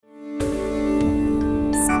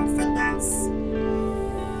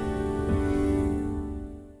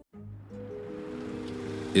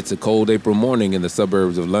It's a cold April morning in the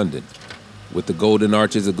suburbs of London, with the golden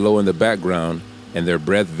arches aglow in the background and their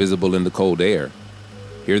breath visible in the cold air.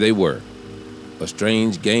 Here they were, a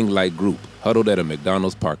strange gang-like group huddled at a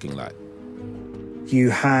McDonald's parking lot. You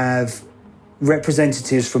have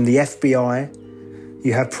representatives from the FBI,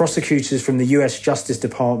 you have prosecutors from the US Justice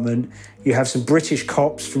Department, you have some British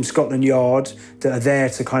cops from Scotland Yard that are there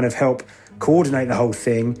to kind of help coordinate the whole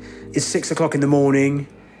thing. It's 6 o'clock in the morning,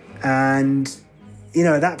 and,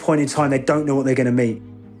 at that point in time, they don't know what they're going to meet.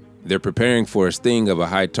 They're preparing for a sting of a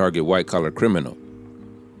high-target white-collar criminal,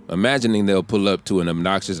 imagining they'll pull up to an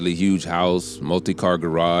obnoxiously huge house, multi-car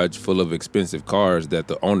garage full of expensive cars that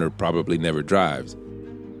the owner probably never drives.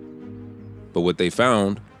 But what they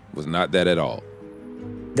found was not that at all.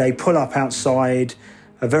 They pull up outside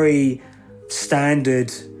a very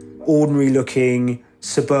standard, ordinary-looking,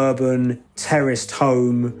 suburban, terraced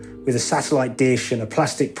home with a satellite dish and a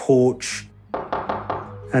plastic porch.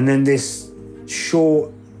 And then this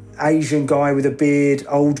short Asian guy with a beard,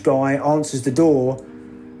 old guy, answers the door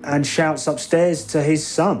and shouts upstairs to his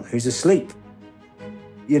son, who's asleep.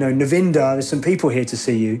 Navinder, there's some people here to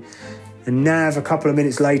see you. And Nav, a couple of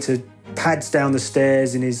minutes later, pads down the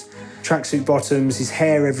stairs in his tracksuit bottoms, his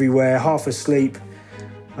hair everywhere, half asleep.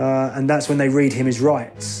 And that's when they read him his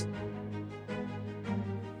rights.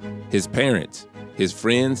 His parents, his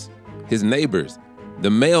friends, his neighbors, the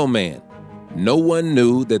mailman. No one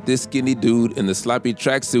knew that this skinny dude in the sloppy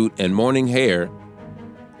tracksuit and morning hair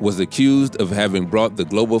was accused of having brought the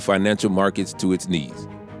global financial markets to its knees.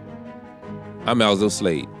 I'm Alzo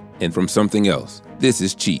Slade, and from Something Else, this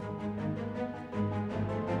is Cheat.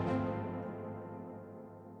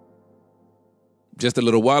 Just a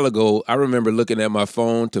little while ago, I remember looking at my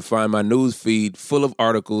phone to find my news feed full of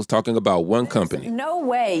articles talking about one company. There's no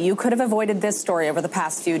way you could have avoided this story over the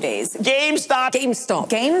past few days. GameStop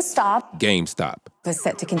Was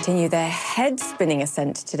set to continue their head-spinning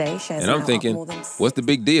ascent today. Shares and I'm thinking, what's the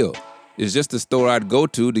big deal? It's just a store I'd go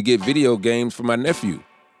to get video games for my nephew.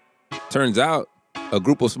 Turns out, a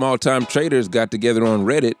group of small-time traders got together on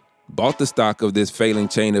Reddit, bought the stock of this failing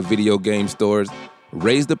chain of video game stores,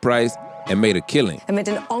 raised the price, and made a killing. Amid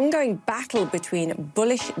an ongoing battle between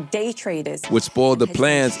bullish day traders, which spoiled the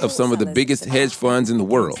plans of some of the biggest hedge funds in the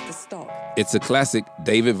world. It's a classic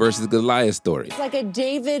David versus Goliath story. It's like a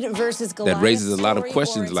David versus Goliath that raises a lot of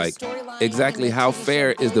questions like, exactly how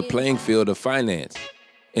fair is the playing field of finance?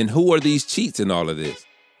 And who are these cheats in all of this?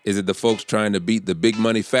 Is it the folks trying to beat the big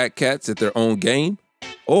money fat cats at their own game?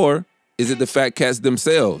 Or is it the fat cats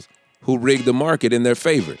themselves who rigged the market in their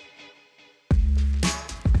favor?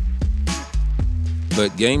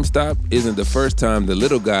 But GameStop isn't the first time the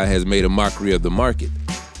little guy has made a mockery of the market.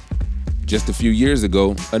 Just a few years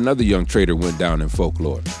ago, another young trader went down in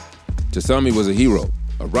folklore. To some, he was a hero,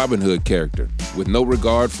 a Robin Hood character, with no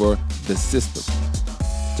regard for the system.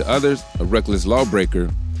 To others, a reckless lawbreaker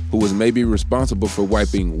who was maybe responsible for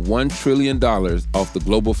wiping $1 trillion off the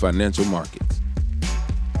global financial markets.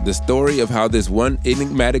 The story of how this one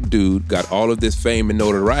enigmatic dude got all of this fame and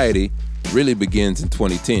notoriety really begins in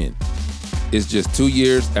 2010. It's just 2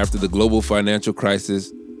 years after the global financial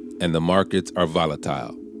crisis, and the markets are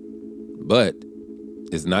volatile. But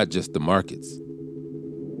it's not just the markets.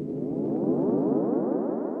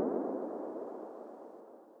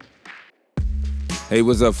 Hey,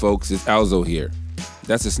 what's up, folks? It's Alzo here.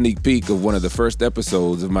 That's a sneak peek of one of the first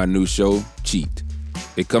episodes of my new show, Cheat.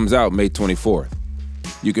 It comes out May 24th.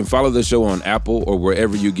 You can follow the show on Apple or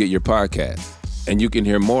wherever you get your podcasts. And you can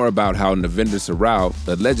hear more about how Navinder Sarao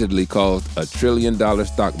allegedly caused a $1 trillion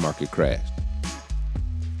stock market crash.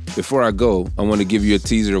 Before I go, I want to give you a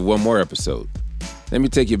teaser of one more episode. Let me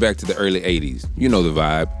take you back to the early 80s. You know the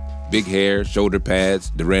vibe. Big hair, shoulder pads,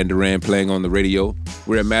 Duran Duran playing on the radio.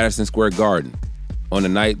 We're at Madison Square Garden on a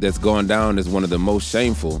night that's gone down as one of the most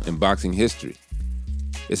shameful in boxing history.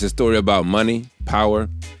 It's a story about money, power,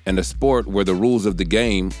 and a sport where the rules of the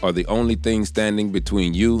game are the only thing standing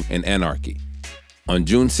between you and anarchy. On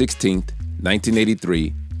June 16th,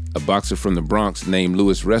 1983, a boxer from the Bronx named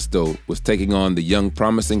Louis Resto was taking on the young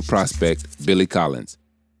promising prospect Billy Collins.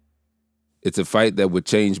 It's a fight that would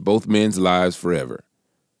change both men's lives forever.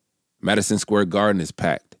 Madison Square Garden is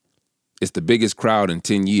packed. It's the biggest crowd in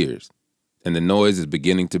 10 years, and the noise is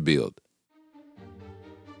beginning to build.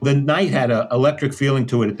 The night had an electric feeling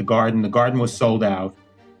to it at the Garden. The Garden was sold out,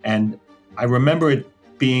 and I remember it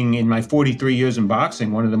being, in my 43 years in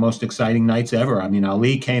boxing, one of the most exciting nights ever. I mean,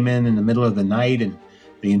 Ali came in the middle of the night, and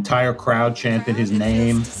the entire crowd chanted his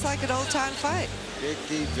name. It's like an old-time fight.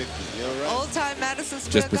 Old-time Madison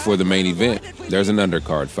Square Just before the main event, there's an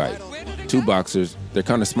undercard fight. Two boxers, they're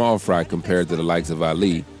kind of small fry compared to the likes of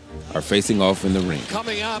Ali, are facing off in the ring.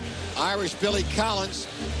 Coming up, Irish Billy Collins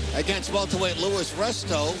against welterweight Louis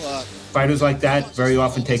Resto. Fighters like that very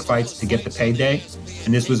often take fights to get the payday.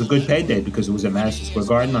 And this was a good payday because it was at Madison Square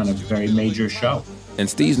Garden on a very major show. And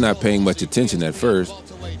Steve's not paying much attention at first.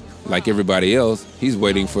 Like everybody else, he's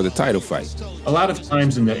waiting for the title fight. A lot of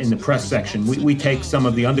times in the press section, we take some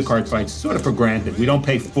of the undercard fights sort of for granted. We don't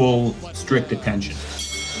pay full, strict attention.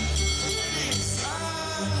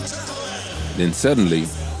 Then suddenly,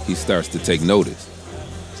 he starts to take notice.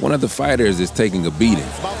 One of the fighters is taking a beating.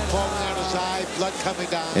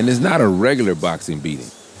 And it's not a regular boxing beating.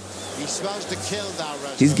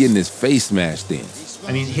 He's getting his face smashed in.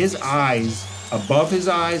 I mean, his eyes, above his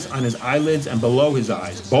eyes, on his eyelids, and below his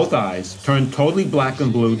eyes, both eyes, turned totally black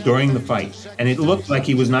and blue during the fight. And it looked like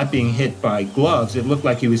he was not being hit by gloves. It looked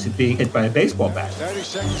like he was being hit by a baseball bat. 30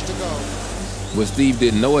 seconds to go. What Steve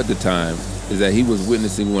didn't know at the time is that he was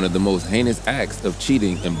witnessing one of the most heinous acts of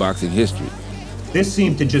cheating in boxing history. This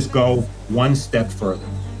seemed to just go one step further.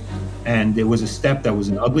 And it was a step that was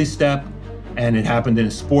an ugly step, and it happened in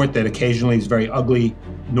a sport that occasionally is very ugly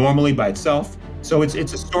normally by itself. So it's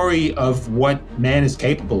a story of what man is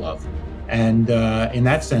capable of. And in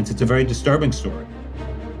that sense, it's a very disturbing story.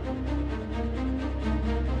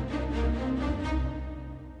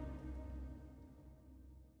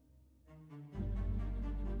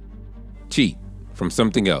 Cheat from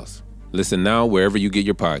Something Else. Listen now wherever you get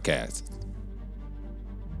your podcasts.